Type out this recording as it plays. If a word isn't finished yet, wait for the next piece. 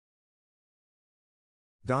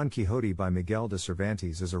Don Quixote by Miguel de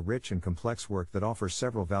Cervantes is a rich and complex work that offers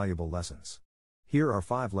several valuable lessons. Here are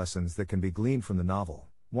 5 lessons that can be gleaned from the novel.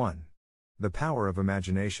 1. The power of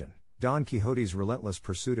imagination. Don Quixote's relentless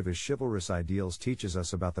pursuit of his chivalrous ideals teaches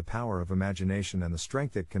us about the power of imagination and the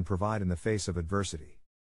strength it can provide in the face of adversity.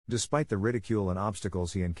 Despite the ridicule and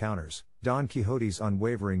obstacles he encounters, Don Quixote's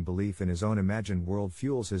unwavering belief in his own imagined world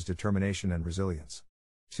fuels his determination and resilience.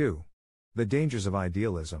 2. The dangers of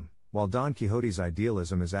idealism. While Don Quixote's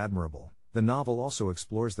idealism is admirable, the novel also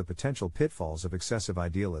explores the potential pitfalls of excessive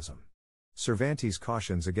idealism. Cervantes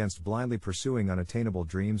cautions against blindly pursuing unattainable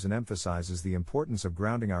dreams and emphasizes the importance of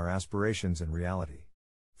grounding our aspirations in reality.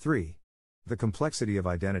 3. The complexity of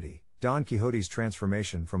identity. Don Quixote's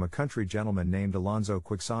transformation from a country gentleman named Alonso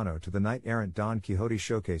Quixote to the knight-errant Don Quixote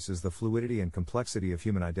showcases the fluidity and complexity of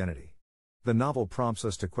human identity. The novel prompts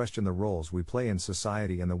us to question the roles we play in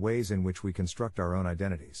society and the ways in which we construct our own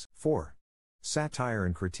identities. 4. Satire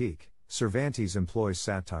and critique. Cervantes employs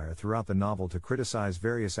satire throughout the novel to criticize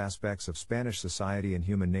various aspects of Spanish society and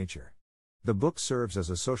human nature. The book serves as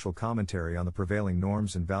a social commentary on the prevailing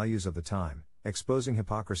norms and values of the time, exposing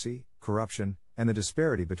hypocrisy, corruption, and the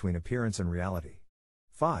disparity between appearance and reality.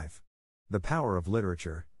 5. The power of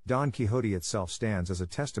literature. Don Quixote itself stands as a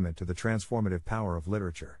testament to the transformative power of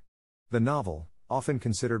literature. The novel, often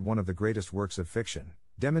considered one of the greatest works of fiction,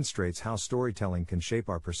 demonstrates how storytelling can shape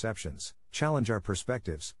our perceptions, challenge our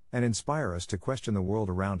perspectives, and inspire us to question the world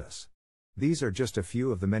around us. These are just a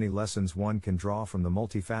few of the many lessons one can draw from the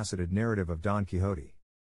multifaceted narrative of Don Quixote.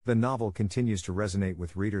 The novel continues to resonate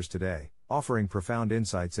with readers today, offering profound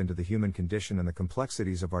insights into the human condition and the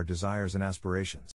complexities of our desires and aspirations.